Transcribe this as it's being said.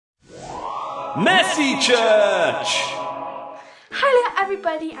Messy Church! Hello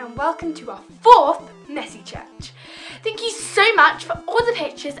everybody and welcome to our 4th Messy Church. Thank you so much for all the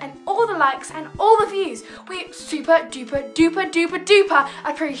pictures and all the likes and all the views. We super duper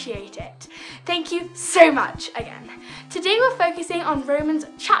appreciate it. Thank you so much again. Today we're focusing on Romans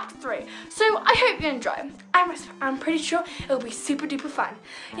chapter 3, so I hope you enjoy. I'm pretty sure it'll be super duper fun.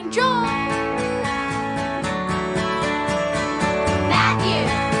 Enjoy!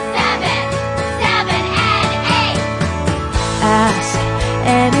 Ask,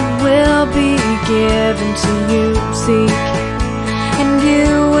 and it will be given to you. Seek, and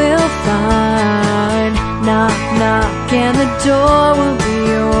you will find. Knock, knock, and the door will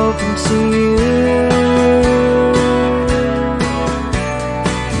be open to you.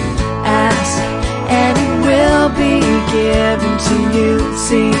 Ask, and it will be given to you.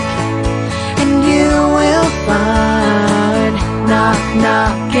 Seek, and you will find. Knock,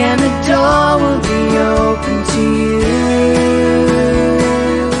 knock, and the door will be open to you.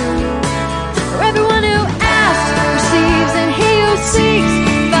 For everyone who asks receives, and he who seeks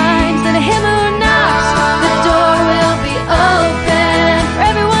finds, and him who knocks the door will be open. For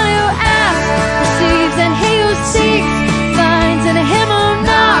everyone who asks receives, and he who seeks finds, and him who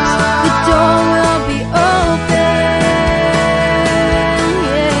knocks the door will be open.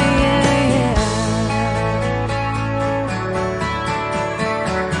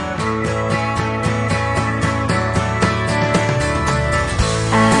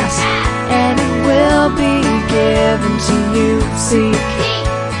 Be given to you. Seek,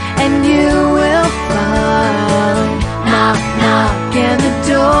 and you will find. Knock, knock, and the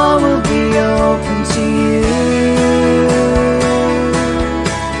door will be open to you.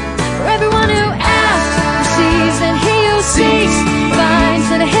 For everyone who asks receives, and he who seeks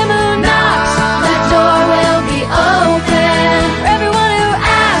finds, and him who knocks the door will be open. For everyone who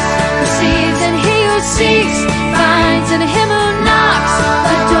asks receives, and he who seeks finds, and him who knocks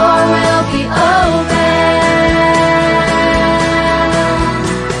the door will be open.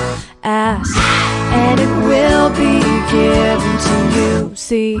 Ask, and it will be given to you.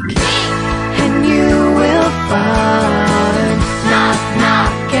 Seek, and you will find. Knock,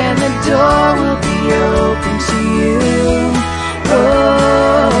 knock, and the door will be open to you.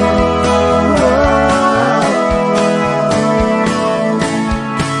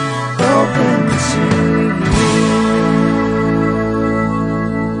 Open to you.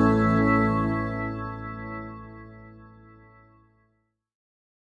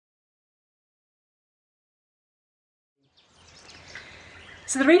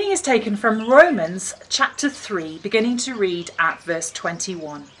 So the reading is taken from Romans chapter 3, beginning to read at verse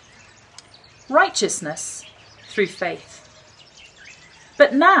 21. Righteousness through faith.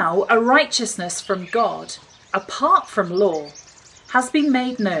 But now a righteousness from God, apart from law, has been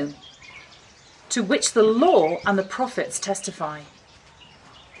made known, to which the law and the prophets testify.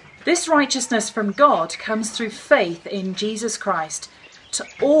 This righteousness from God comes through faith in Jesus Christ to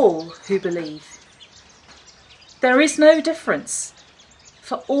all who believe. There is no difference.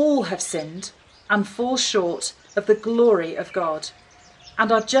 For all have sinned and fall short of the glory of God, and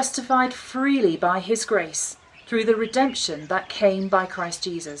are justified freely by his grace through the redemption that came by Christ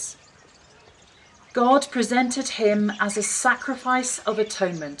Jesus. God presented him as a sacrifice of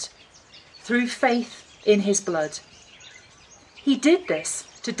atonement through faith in his blood. He did this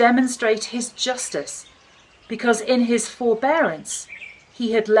to demonstrate his justice, because in his forbearance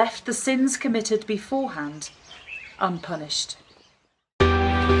he had left the sins committed beforehand unpunished.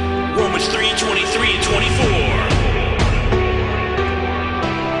 Romans 3:23 and 24.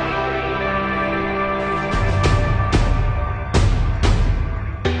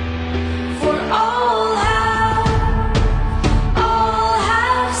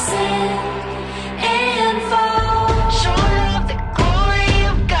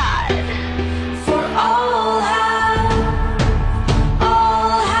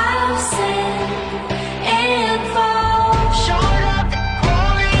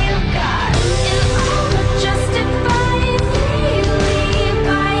 In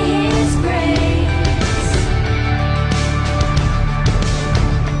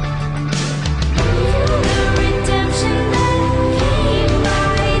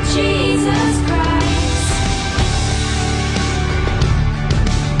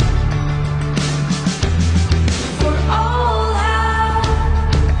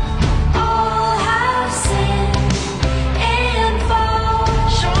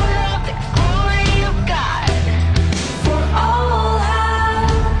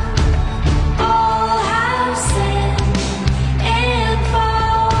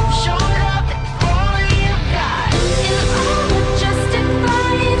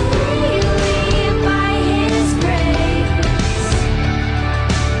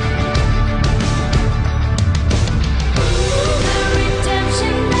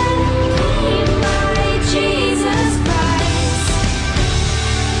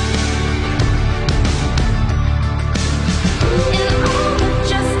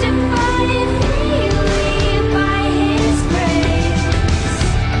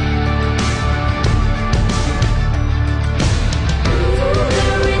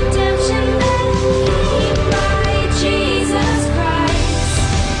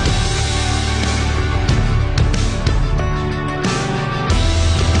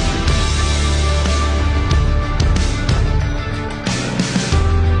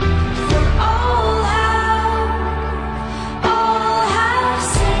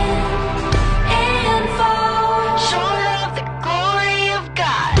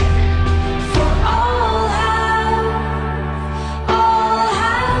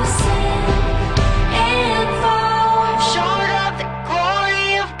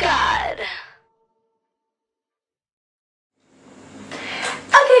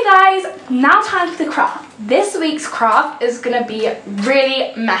time for the craft. This week's craft is going to be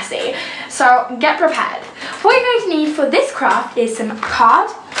really messy, so get prepared. What you're going to need for this craft is some card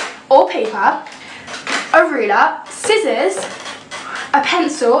or paper, a ruler, scissors, a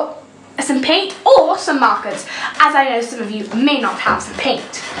pencil, some paint or some markers, as I know some of you may not have some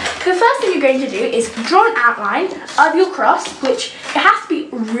paint. The first thing you're going to do is draw an outline of your cross, which it has to be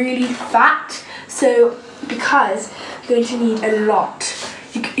really fat, so because you're going to need a lot,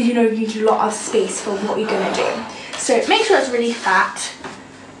 you need a lot of space for what you're going to do. So make sure it's really fat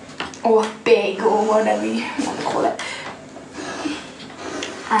or big or whatever you want to call it.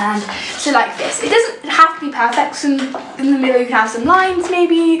 And so like this. It doesn't have to be perfect, so in the middle you can have some lines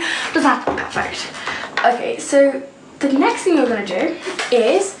maybe. It doesn't have to be perfect. Okay, so the next thing you're going to do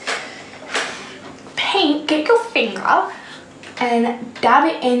is paint, get your finger and dab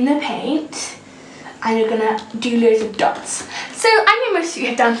it in the paint, and you're going to do loads of dots. So I know most of you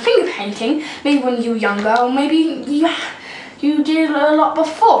have done finger painting, maybe when you were younger, or maybe you did a lot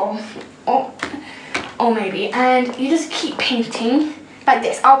before, or maybe, and you just keep painting like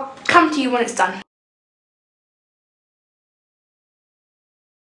this. I'll come to you when it's done.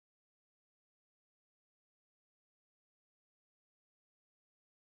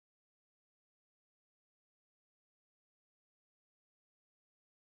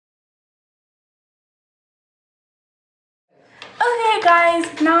 Okay guys,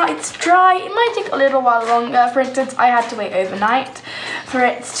 now it's dry. It might take a little while longer. For instance, I had to wait overnight for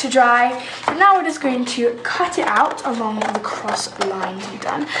it to dry. And now we're just going to cut it out along the cross lines we've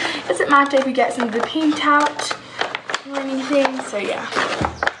done. It doesn't matter if you get some of the paint out or anything, so yeah.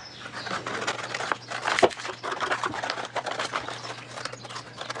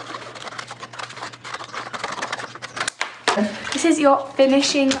 This is your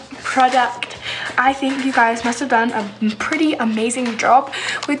finishing product. I think you guys must have done a pretty amazing job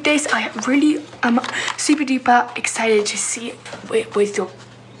with this. I really am super duper excited to see to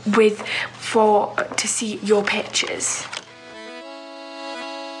see your pictures.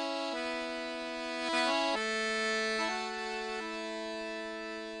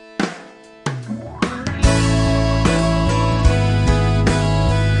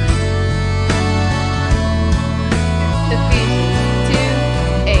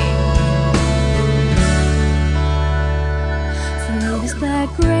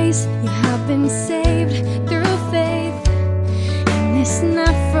 Grace, you have been saved through faith, and it's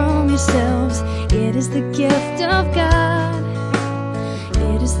not from yourselves. It is the gift of God.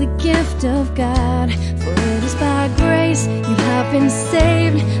 It is the gift of God. For it is by grace you have been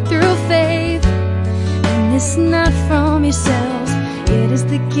saved through faith, and it's not from yourselves. It is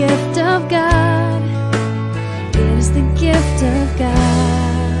the gift of God. It is the gift of God.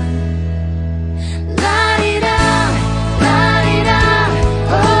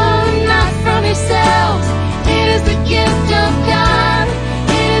 Yourselves. It is the gift of God.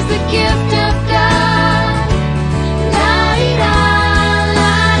 It is the gift of God. La-di-da,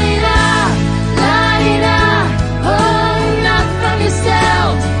 la-di-da, la-di-da. Oh, not from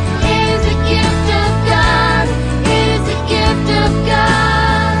yourselves. It is the gift of God. It is the gift of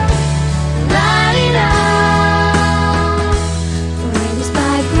God. La-di-da. For it is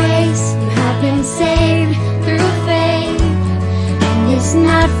by grace you have been saved through faith, and it's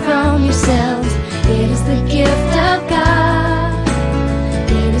not from yourselves. It is the gift of God.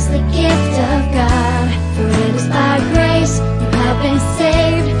 It is the gift of God. For it is by grace you have been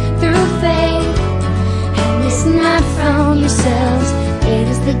saved through faith, and it's not from yourselves. It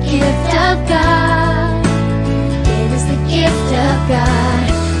is the gift of God. It is the gift of God.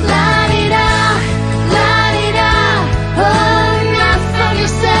 La-di-da, la-di-da. Oh, not from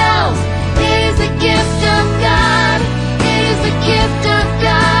yourselves. It is the gift of God. It is the gift of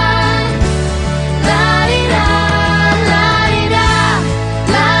God.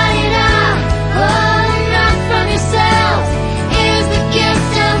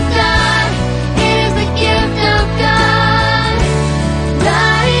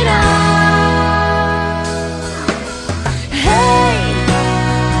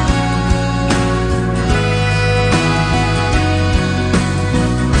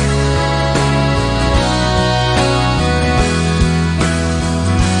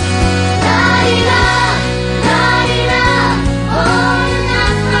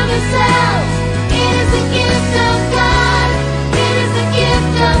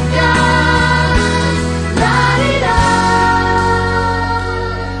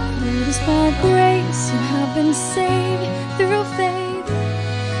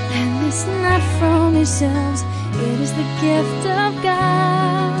 Yourselves. It is the gift of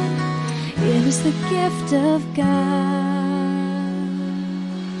God. It is the gift of God.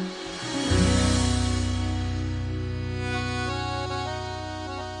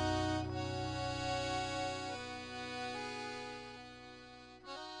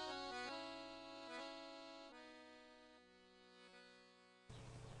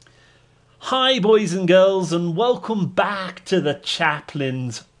 Hi boys and girls, and welcome back to the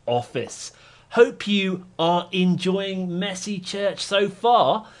chaplain's office. Hope you are enjoying Messy Church so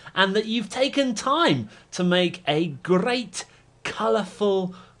far and that you've taken time to make a great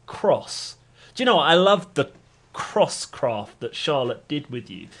colourful cross. Do you know what? I love the cross craft that Charlotte did with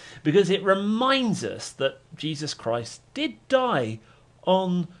you because it reminds us that Jesus Christ did die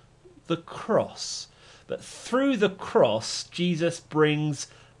on the cross. But through the cross, Jesus brings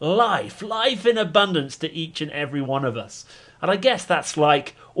life in abundance to each and every one of us. And I guess that's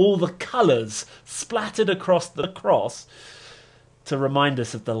like all the colours splattered across the cross to remind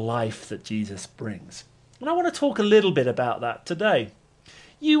us of the life that Jesus brings. And I want to talk a little bit about that today.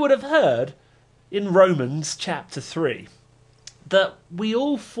 You would have heard in Romans chapter 3 that we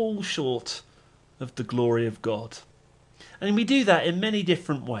all fall short of the glory of God. And we do that in many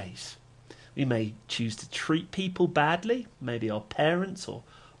different ways. We may choose to treat people badly, maybe our parents or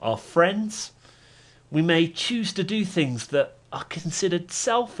our friends. We may choose to do things that are considered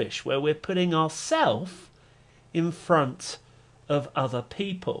selfish, where we're putting ourselves in front of other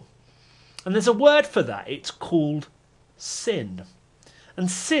people. And there's a word for that. It's called sin.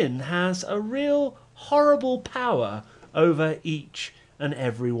 And sin has a real horrible power over each and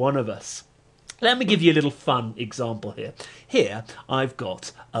every one of us. Let me give you a little fun example here. Here I've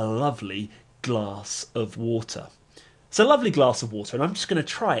got a lovely glass of water. It's a lovely glass of water, and I'm just going to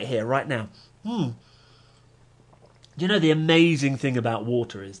try it here right now. You know, the amazing thing about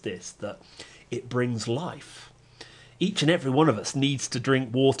water is this, that it brings life. Each and every one of us needs to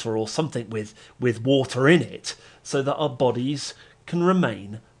drink water or something with water in it so that our bodies can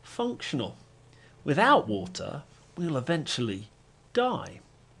remain functional. Without water, we'll eventually die.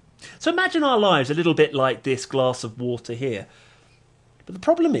 So imagine our lives a little bit like this glass of water here. But the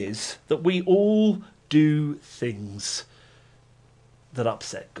problem is that we all do things that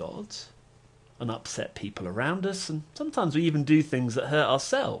upset God and upset people around us, and sometimes we even do things that hurt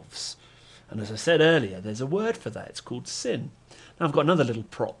ourselves. And as I said earlier, there's a word for that. It's called sin. Now I've got another little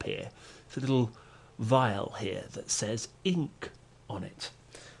prop here. It's a little vial here that says ink on it.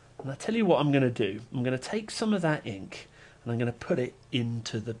 And I tell you what I'm going to do. I'm going to take some of that ink and I'm going to put it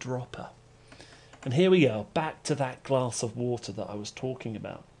into the dropper. And here we go, back to that glass of water that I was talking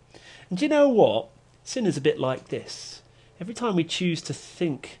about. And do you know what? Sin is a bit like this. Every time we choose to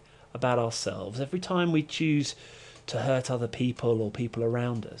think about ourselves, every time we choose to hurt other people or people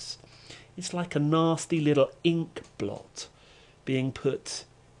around us, it's like a nasty little ink blot being put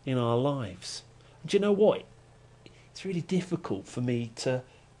in our lives. And do you know what? It's really difficult for me to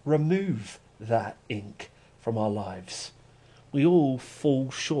remove that ink from our lives. We all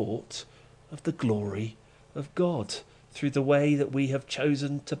fall short of the glory of God through the way that we have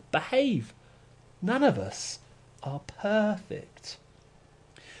chosen to behave. None of us are perfect.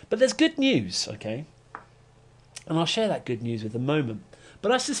 But there's good news, okay? And I'll share that good news with a moment.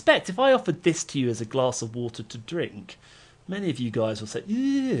 But I suspect if I offered this to you as a glass of water to drink, many of you guys will say,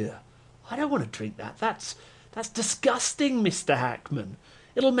 ew, I don't want to drink that. That's disgusting, Mr. Hackman.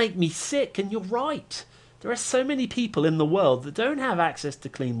 It'll make me sick, and you're right. There are so many people in the world that don't have access to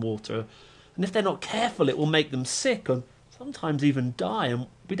clean water, and if they're not careful, it will make them sick and sometimes even die, and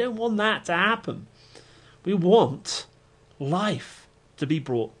we don't want that to happen. We want life to be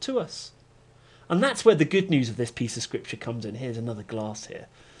brought to us. And that's where the good news of this piece of scripture comes in. Here's another glass here.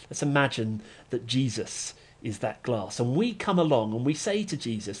 Let's imagine that Jesus is that glass, and we come along and we say to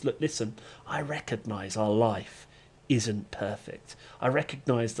Jesus, look, listen, I recognise our life isn't perfect. I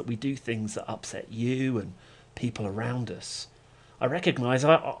recognise that we do things that upset you and people around us. I recognise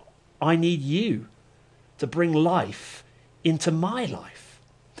I need you to bring life into my life.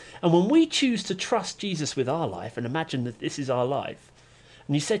 And when we choose to trust Jesus with our life and imagine that this is our life,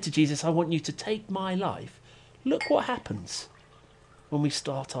 and you said to Jesus, I want you to take my life, look what happens when we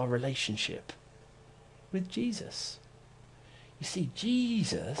start our relationship with Jesus. You see,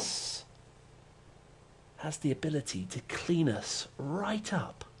 Jesus has the ability to clean us right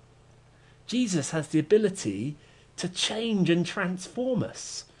up. Jesus has the ability to change and transform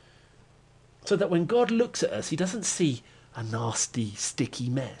us so that when God looks at us, he doesn't see a nasty, sticky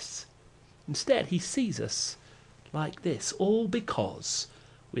mess. Instead, he sees us like this, all because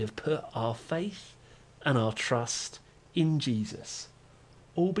we have put our faith and our trust in Jesus.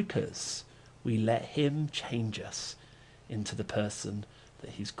 All because we let him change us into the person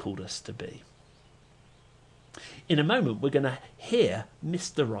that he's called us to be. In a moment, we're going to hear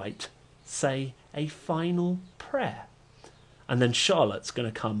Mr. Wright say a final prayer. And then Charlotte's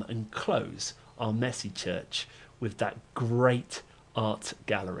going to come and close our Messy Church with that great art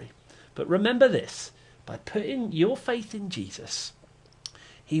gallery. But remember this, by putting your faith in Jesus,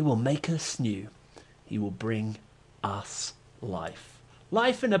 He will make us new. He will bring us life.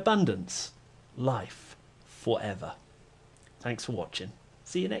 Life in abundance. Life forever. Thanks for watching.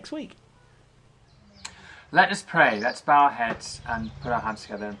 See you next week. Let us pray. Let's bow our heads and put our hands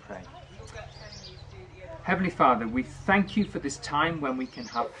together and pray. Heavenly Father, we thank you for this time when we can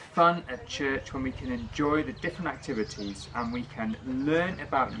have fun at church, when we can enjoy the different activities and we can learn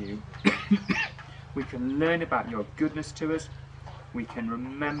about you. We can learn about your goodness to us. We can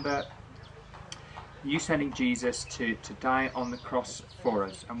remember you sending Jesus to die on the cross for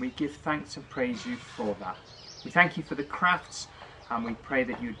us, and we give thanks and praise you for that. We thank you for the crafts, and we pray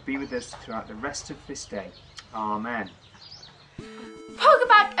that you'd be with us throughout the rest of this day. Amen. Welcome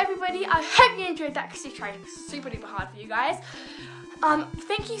back, everybody. I hope you enjoyed that because we tried super duper hard for you guys.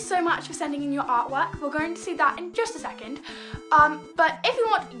 Thank you so much for sending in your artwork. We're going to see that in just a second. But if you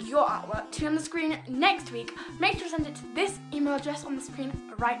want your artwork to be on the screen next week, make sure to send it to this email address on the screen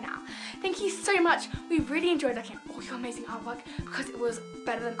right now. Thank you so much. We really enjoyed looking at all your amazing artwork because it was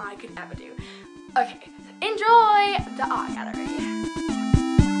better than I could ever do. Okay, so enjoy the art gallery.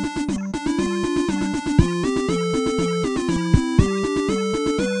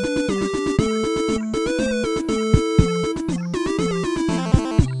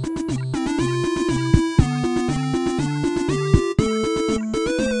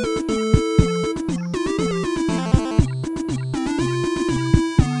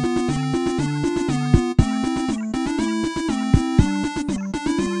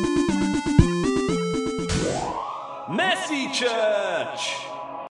 Messy Church!